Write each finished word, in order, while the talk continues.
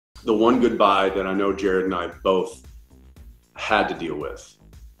The one goodbye that I know Jared and I both had to deal with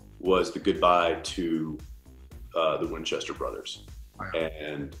was the goodbye to the Winchester brothers. Wow.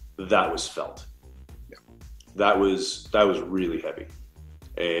 And that was felt. Yeah. That was really heavy.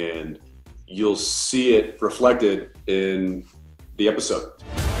 And you'll see it reflected in the episode.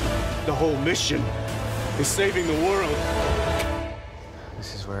 The whole mission is saving the world.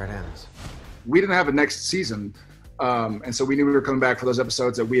 This is where it ends. We didn't have a next season, and so we knew we were coming back for those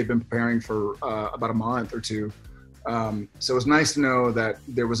episodes that we had been preparing for about a month or two. So it was nice to know that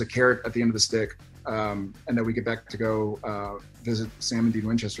there was a carrot at the end of the stick, and that we get back to go visit Sam and Dean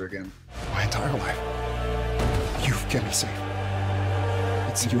Winchester again. My entire life, you've kept me safe.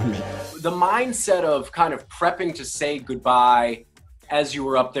 It's you and me. The mindset of kind of prepping to say goodbye as you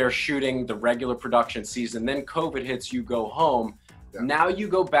were up there shooting the regular production season, then COVID hits, you go home. Yeah. Now you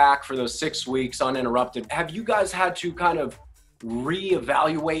go back for those 6 weeks uninterrupted. Have you guys had to kind of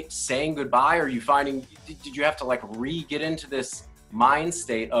reevaluate saying goodbye? Or are you finding, did you have to like get into this mind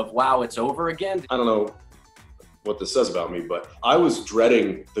state of, wow, it's over again? I don't know what this says about me, but I was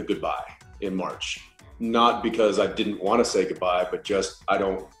dreading the goodbye in March. Not because I didn't want to say goodbye, but just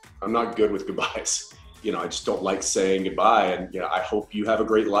I'm not good with goodbyes. You know, I just don't like saying goodbye. And, you know, I hope you have a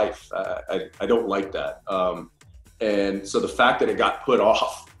great life. I don't like that. And so the fact that it got put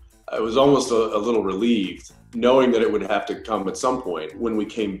off, I was almost a little relieved, knowing that it would have to come at some point. When we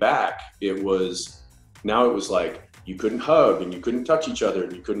came back, it was like you couldn't hug and you couldn't touch each other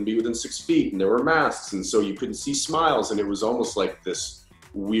and you couldn't be within 6 feet and there were masks. And so you couldn't see smiles. And it was almost like this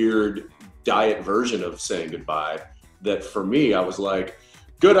weird diet version of saying goodbye that for me, I was like,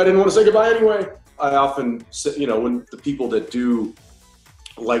 good, I didn't want to say goodbye anyway. I often say, you know, when the people that do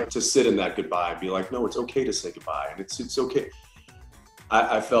like to sit in that goodbye and be like, no, it's okay to say goodbye. And it's okay.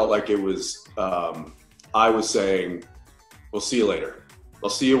 I felt like it was, I was saying, we'll see you later. I'll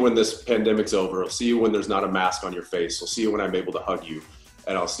see you when this pandemic's over. I'll see you when there's not a mask on your face. I'll see you when I'm able to hug you.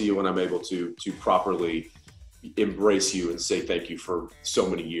 And I'll see you when I'm able to properly embrace you and say thank you for so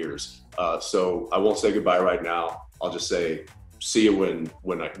many years. So I won't say goodbye right now. I'll just say, see you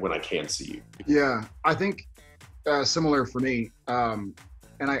when I can see you. Yeah, I think similar for me.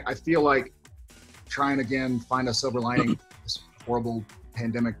 And I feel like trying again, find a silver lining, this horrible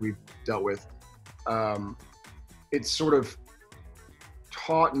pandemic we've dealt with. It's sort of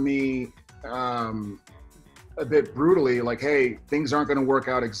taught me a bit brutally, like, hey, things aren't going to work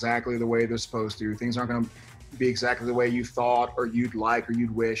out exactly the way they're supposed to. Things aren't going to be exactly the way you thought or you'd like or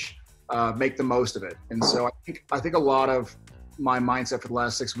you'd wish. Make the most of it. And so I think a lot of my mindset for the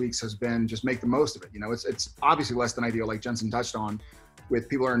last 6 weeks has been just make the most of it. You know, it's obviously less than ideal, like Jensen touched on, with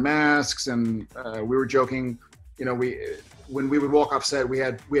people wearing masks. And we were joking, you know, when we would walk off set, we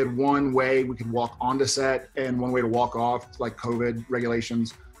had one way we could walk onto set and one way to walk off, like COVID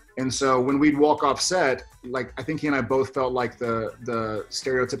regulations. And so when we'd walk off set, like I think he and I both felt like the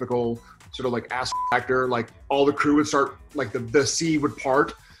stereotypical sort of like ass actor, like all the crew would start, like the sea would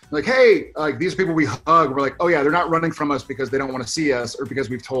part. Like, hey, like these people we hug, we're like, oh yeah, they're not running from us because they don't want to see us or because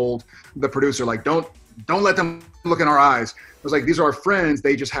we've told the producer, like, don't let them look in our eyes. It was like, these are our friends.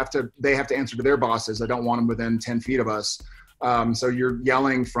 They just have to answer to their bosses. They don't want them within 10 feet of us. So you're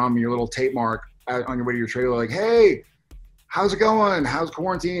yelling from your little tape mark on your way to your trailer, like, hey, how's it going? How's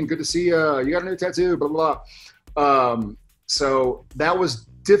quarantine? Good to see you. You got a new tattoo, blah, blah. So that was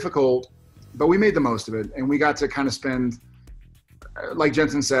difficult, but we made the most of it. And we got to kind of spend, like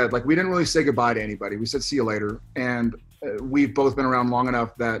Jensen said, like we didn't really say goodbye to anybody. We said, see you later. And we've both been around long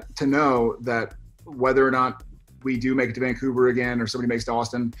enough to know that whether or not we do make it to Vancouver again or somebody makes it to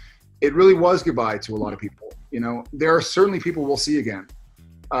Austin, it really was goodbye to a lot of people. You know, there are certainly people we'll see again.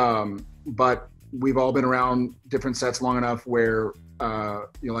 But we've all been around different sets long enough where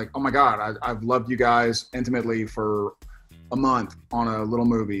you're like, oh my God, I've loved you guys intimately for a month on a little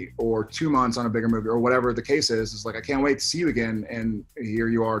movie or 2 months on a bigger movie or whatever the case is. It's like, I can't wait to see you again. And here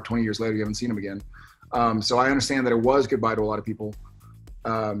you are 20 years later, you haven't seen him again. So I understand that it was goodbye to a lot of people.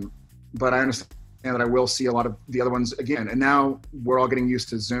 But I understand that I will see a lot of the other ones again. And now we're all getting used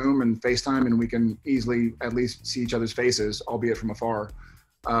to Zoom and FaceTime and we can easily at least see each other's faces, albeit from afar.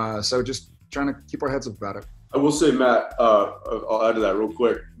 So just trying to keep our heads up about it. I will say, Matt, I'll add to that real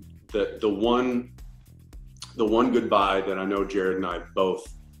quick, that the one goodbye that I know Jared and I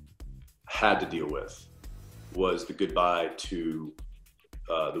both had to deal with was the goodbye to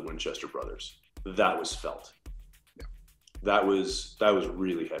the Winchester brothers. That was felt. Yeah. That was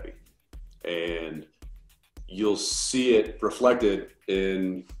really heavy. And you'll see it reflected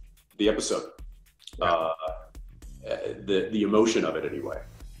in the episode, yeah. The emotion of it anyway,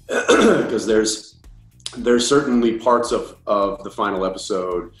 because there's certainly parts of the final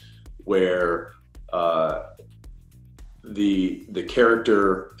episode where the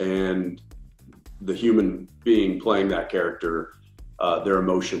character and the human being playing that character, their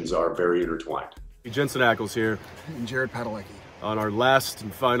emotions are very intertwined. Jensen Ackles here. And Jared Padalecki. On our last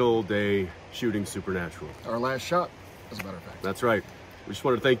and final day shooting Supernatural. Our last shot, as a matter of fact. That's right. We just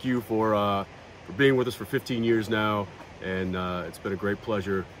wanted to thank you for being with us for 15 years now, and it's been a great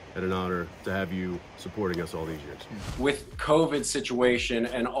pleasure and an honor to have you supporting us all these years. With COVID situation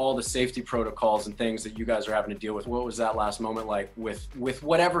and all the safety protocols and things that you guys are having to deal with, what was that last moment like with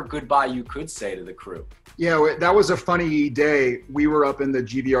whatever goodbye you could say to the crew? Yeah, that was a funny day. We were up in the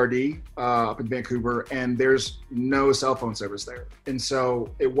GVRD up in Vancouver, and there's no cell phone service there. And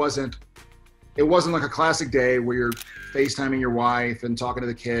so it wasn't like a classic day where you're FaceTiming your wife and talking to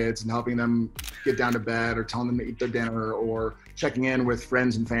the kids and helping them get down to bed or telling them to eat their dinner or checking in with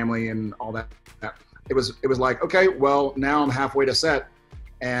friends and family and all that. It was like, okay, well, now I'm halfway to set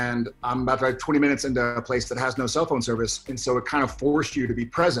and I'm about to drive 20 minutes into a place that has no cell phone service. And so it kind of forced you to be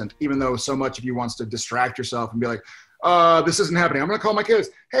present, even though so much of you wants to distract yourself and be like, this isn't happening. I'm going to call my kids.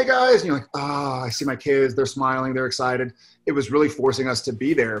 Hey guys. And you're like, I see my kids. They're smiling. They're excited. It was really forcing us to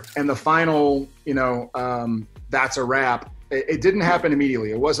be there. And the final, that's a wrap. It didn't happen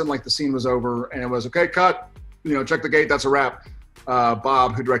immediately. It wasn't like the scene was over and it was, okay, cut, check the gate. That's a wrap.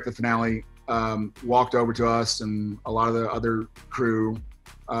 Bob, who directed the finale, walked over to us, and a lot of the other crew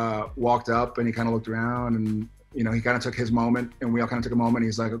walked up, and he kind of looked around, and, he kind of took his moment, and we all kind of took a moment.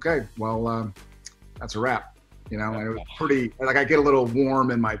 He's like, okay, well, that's a wrap. And it was pretty, like, I get a little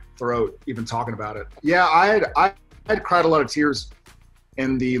warm in my throat even talking about it. Yeah, I had cried a lot of tears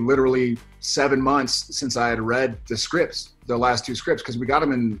in the literally 7 months since I had read the scripts, the last 2 scripts, because we got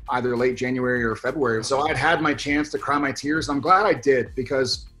them in either late January or February. So I'd had my chance to cry my tears. I'm glad I did,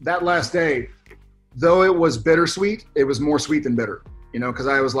 because that last day, though it was bittersweet, it was more sweet than bitter, because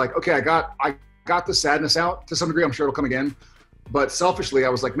I was like, okay, I got the sadness out to some degree. I'm sure it'll come again. But selfishly, I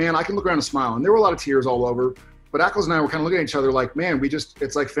was like, man, I can look around and smile. And there were a lot of tears all over. But Ackles and I were kind of looking at each other like, man,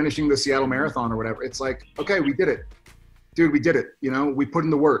 it's like finishing the Seattle Marathon or whatever. It's like, okay, we did it. Dude, we did it. We put in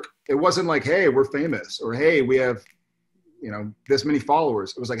the work. It wasn't like, hey, we're famous, or hey, we have, this many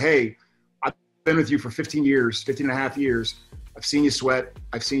followers. It was like, hey, I've been with you for 15 and a half years. I've seen you sweat.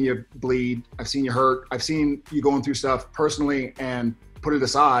 I've seen you bleed. I've seen you hurt. I've seen you going through stuff personally and put it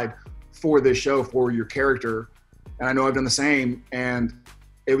aside for this show, for your character. And I know I've done the same. And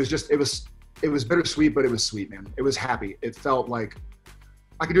it was bittersweet, but it was sweet, man. It was happy. It felt like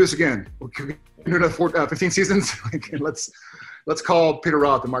I could do this again. Can we do another 15 seasons? Let's call Peter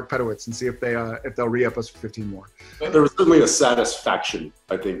Roth and Mark Pedowitz and see if they'll re-up us for 15 more. There was certainly a satisfaction,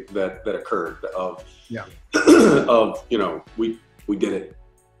 I think, that occurred of we did it.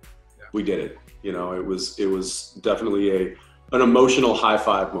 Yeah. We did it. It was definitely an emotional high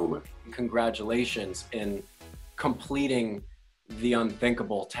five moment. Congratulations in completing the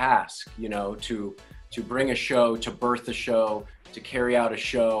unthinkable task, to bring a show, to birth a show, to carry out a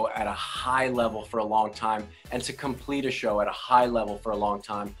show at a high level for a long time, and to complete a show at a high level for a long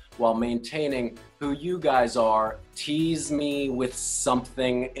time while maintaining who you guys are. Tease me with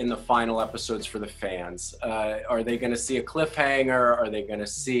something in the final episodes for the fans. Are they going to see a cliffhanger? Are they going to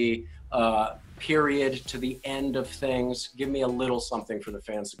see a period to the end of things? Give me a little something for the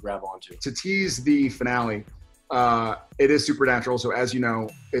fans to grab onto. To tease the finale, it is Supernatural, so as you know,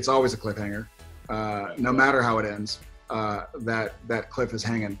 it's always a cliffhanger. No matter how it ends, that cliff is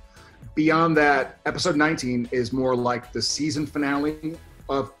hanging. Beyond that, episode 19 is more like the season finale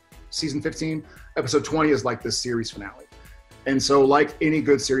of season 15. Episode 20 is like the series finale. And so, like any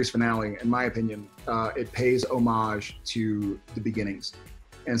good series finale, in my opinion, it pays homage to the beginnings.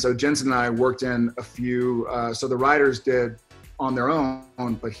 And so Jensen and I worked in a few, so the writers did on their own,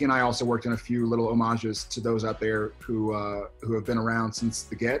 but he and I also worked in a few little homages to those out there who have been around since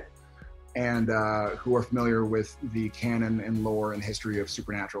the get, and who are familiar with the canon and lore and history of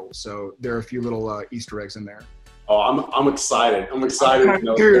Supernatural. So there are a few little Easter eggs in there. Oh, I'm excited. I'm excited to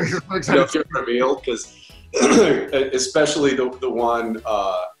know if reveal, because especially the one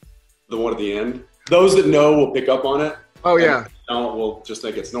at the end. Those that know will pick up on it. Oh yeah. No, we'll just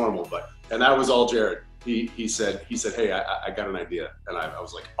think it's normal. And that was all Jared. He said, hey, I got an idea, and I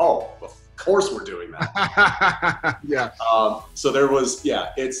was like, oh, of course we're doing that. Yeah. So there was,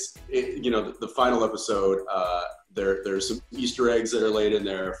 the final episode. There's some Easter eggs that are laid in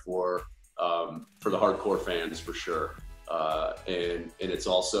there for the hardcore fans for sure, and it's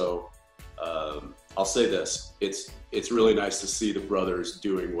also, I'll say this, it's really nice to see the brothers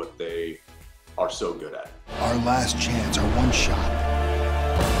doing what they are so good at. Our last chance, our one shot.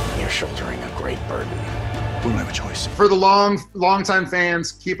 You're shouldering a great burden. We don't have a choice. For the long-time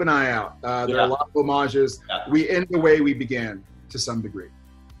fans, keep an eye out. There are a lot of homages. Yeah. We end the way we began to some degree.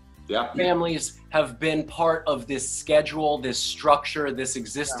 Yeah. Families have been part of this schedule, this structure, this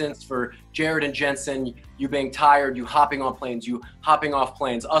existence for Jared and Jensen. You being tired, you hopping on planes, you hopping off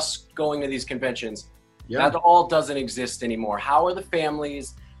planes, us going to these conventions. Yeah. That all doesn't exist anymore. How are the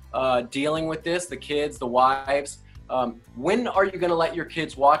families dealing with this? The kids, the wives. When are you going to let your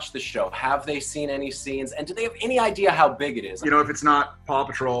kids watch the show? Have they seen any scenes? And do they have any idea how big it is? You know, if it's not Paw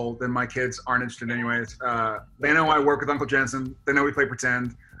Patrol, then my kids aren't interested anyways. They know I work with Uncle Jensen. They know we play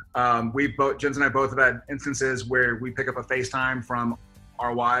pretend. Jensen and I both have had instances where we pick up a FaceTime from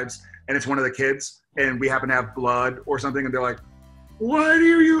our wives and it's one of the kids and we happen to have blood or something and they're like, "Why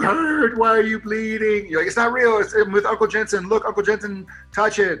are you hurt? Why are you bleeding?" You're like, "It's not real. It's with Uncle Jensen. Look, Uncle Jensen,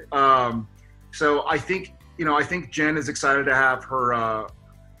 touch it." So I think Jen is excited to have her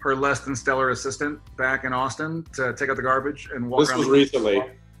less than stellar assistant back in Austin to take out the garbage and walk around. This was recently.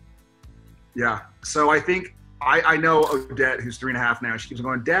 Yeah. So I think I know Odette, who's 3.5 now. She keeps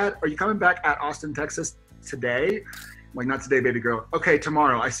going, "Dad, are you coming back at Austin, Texas today?" I'm like, "Not today, baby girl." "Okay,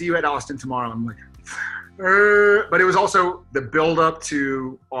 tomorrow. I see you at Austin tomorrow." I'm like, but it was also the build up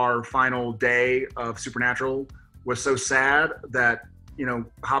to our final day of Supernatural was so sad that, you know,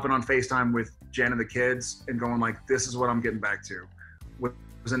 hopping on FaceTime with Jen and the kids and going like, "This is what I'm getting back to,"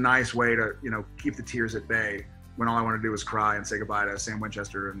 was a nice way to, you know, keep the tears at bay when all I wanted to do was cry and say goodbye to Sam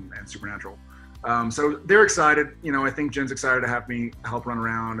Winchester and Supernatural. So they're excited. You know, I think Jen's excited to have me help run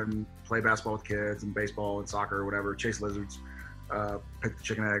around and play basketball with kids and baseball and soccer or whatever, chase lizards, pick the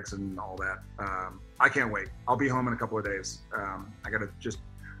chicken eggs and all that. I can't wait. I'll be home in a couple of days. I got to just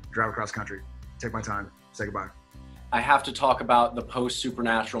drive across country, take my time, say goodbye. I have to talk about the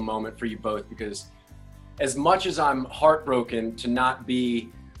post-Supernatural moment for you both, because as much as I'm heartbroken to not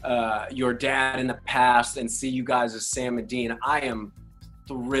be your dad in the past and see you guys as Sam and Dean, I am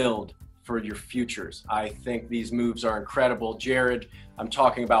thrilled for your futures. I think these moves are incredible. Jared, I'm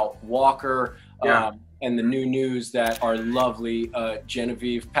talking about Walker, and the new news that our lovely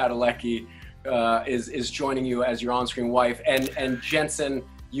Genevieve Padalecki is joining you as your on-screen wife, and Jensen,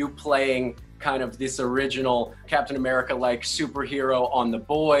 you playing kind of this original Captain America-like superhero on The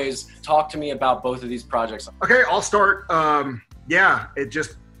Boys. Talk to me about both of these projects. Okay, I'll start. It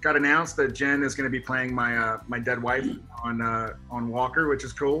just got announced that Jen is going to be playing my dead wife on Walker, which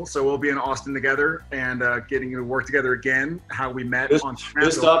is cool. So we'll be in Austin together and getting to work together again. How we met on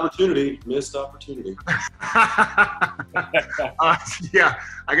Missed opportunity. Yeah,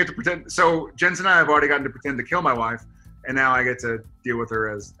 I get to pretend. So Jensen and I have already gotten to pretend to kill my wife, and now I get to deal with her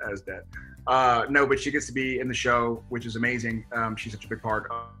as dead. No, but she gets to be in the show, which is amazing. She's such a big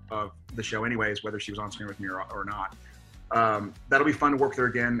part of the show anyways, whether she was on screen with me or not. That'll be fun to work with her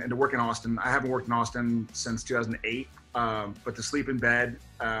again and to work in Austin. I haven't worked in Austin since 2008, but to sleep in bed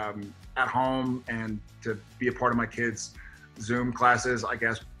at home and to be a part of my kids' Zoom classes, I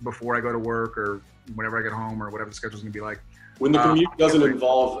guess, before I go to work or whenever I get home or whatever the schedule's gonna be like. When the commute doesn't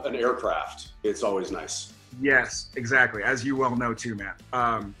involve an aircraft, it's always nice. Yes, exactly. As you well know too, Matt.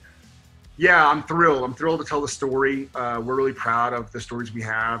 Yeah, I'm thrilled. I'm thrilled to tell the story. We're really proud of the stories we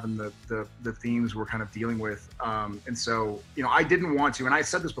have and the themes we're kind of dealing with. And so, you know, I didn't want to, and I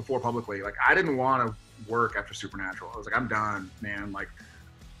said this before publicly, like I didn't want to work after Supernatural. I was like, I'm done, man. Like,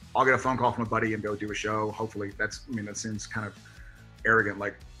 I'll get a phone call from a buddy and go do a show. Hopefully that seems kind of arrogant.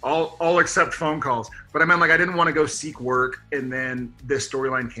 Like I'll accept phone calls, but I meant like, I didn't want to go seek work. And then this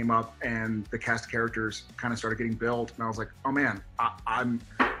storyline came up and the cast of characters kind of started getting built. And I was like, oh man,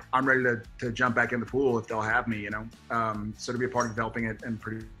 I'm ready to jump back in the pool if they'll have me, you know? So to be a part of developing it and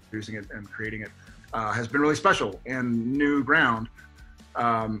producing it and creating it has been really special and new ground.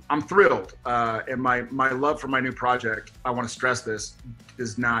 I'm thrilled. And my love for my new project, I want to stress this,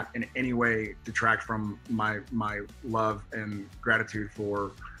 does not in any way detract from my love and gratitude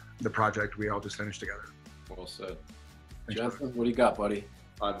for the project we all just finished together. Well said. Jensen, what do you got, buddy?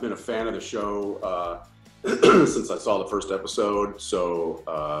 I've been a fan of the show since I saw the first episode. So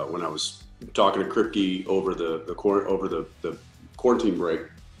when I was talking to Kripke over the quarantine break,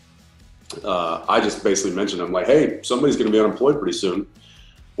 I just basically mentioned, I'm like, hey, somebody's going to be unemployed pretty soon.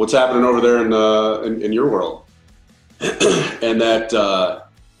 What's happening over there in your world? and that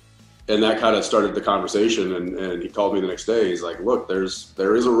kind of started the conversation. And he called me the next day. He's like, look, there is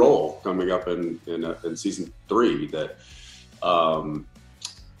a role coming up in season 3 that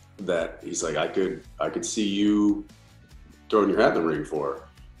he's like, I could see you throwing your hat in the ring for.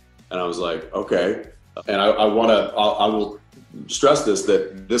 And I was like, okay. And I will stress this,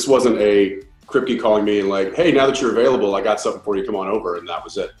 that this wasn't a Kripke calling me and like, hey, now that you're available, I got something for you, come on over. And that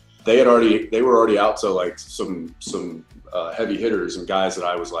was it. they were already out to like some heavy hitters and guys that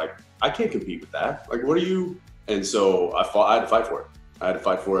I was like, I can't compete with that. Like, what are you? And so I had to fight for it.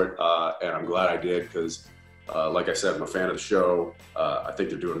 And I'm glad I did because, like I said, I'm a fan of the show. I think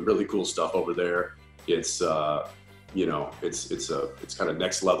they're doing really cool stuff over there. It's you know, it's kind of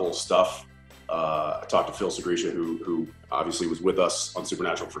next level stuff. I talked to Phil Segresha, who obviously was with us on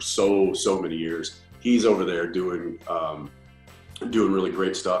Supernatural for so many years. He's over there doing really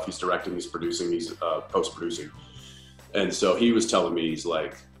great stuff. He's directing, he's producing, he's post-producing. And so he was telling me, he's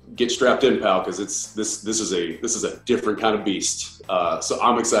like, get strapped in, pal, because this is a different kind of beast. So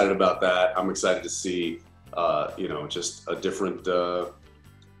I'm excited about that. I'm excited to see you know, just a different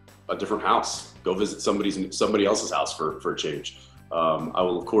house. Go visit somebody else's house for a change. I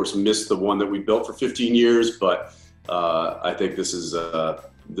will of course miss the one that we built for 15 years, but I think this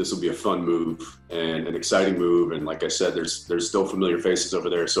will be a fun move and an exciting move. And like I said, there's still familiar faces over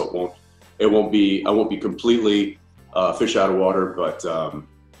there, so I won't be completely fish out of water. But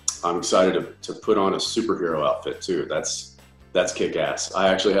I'm excited to put on a superhero outfit too. That's kick ass. I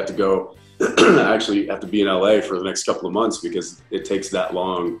actually have to go. I actually have to be in LA for the next couple of months because it takes that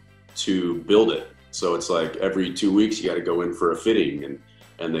long to build it. So it's like every 2 weeks you got to go in for a fitting,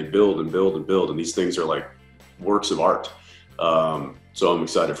 and they build and build and build, and these things are like works of art. So I'm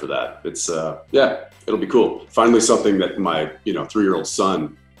excited for that. It's yeah, it'll be cool. Finally, something that my 3-year-old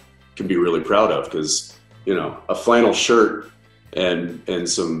son can be really proud of, because a flannel shirt and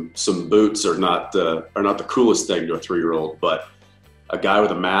some boots are not the coolest thing to a 3-year-old, but a guy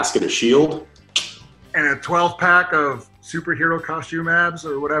with a mask and a shield and a 12-pack of superhero costume abs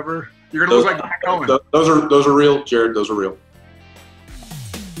or whatever. You're gonna look like Matt Cohen. Those are real, Jared. Those are real.